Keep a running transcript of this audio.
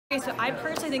Okay, so I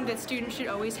personally think that students should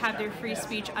always have their free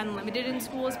speech unlimited in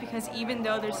schools, because even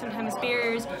though there's sometimes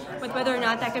barriers with whether or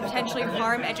not that could potentially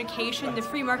harm education, the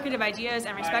free market of ideas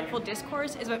and respectful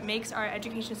discourse is what makes our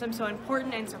education system so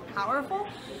important and so powerful.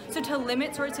 So to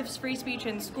limit sorts of free speech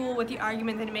in school with the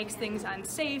argument that it makes things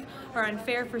unsafe or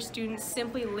unfair for students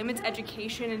simply limits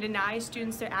education and denies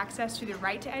students their access to the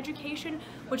right to education,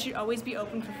 which should always be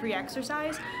open for free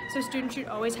exercise. So students should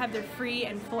always have their free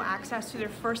and full access to their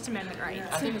First Amendment rights.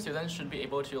 I think students should be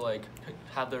able to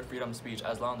have their freedom of speech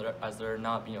as long as they're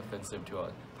not being offensive to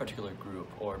a particular group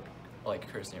or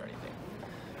cursing or anything.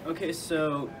 Okay,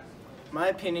 so my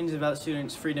opinions about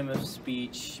students' freedom of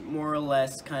speech more or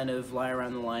less kind of lie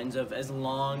around the lines of as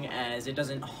long as it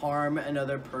doesn't harm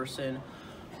another person,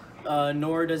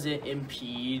 nor does it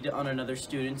impede on another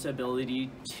student's ability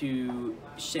to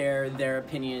share their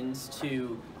opinions,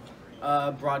 to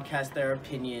broadcast their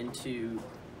opinion, to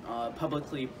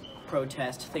publicly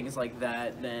protest, things like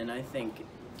that, then I think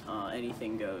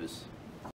anything goes.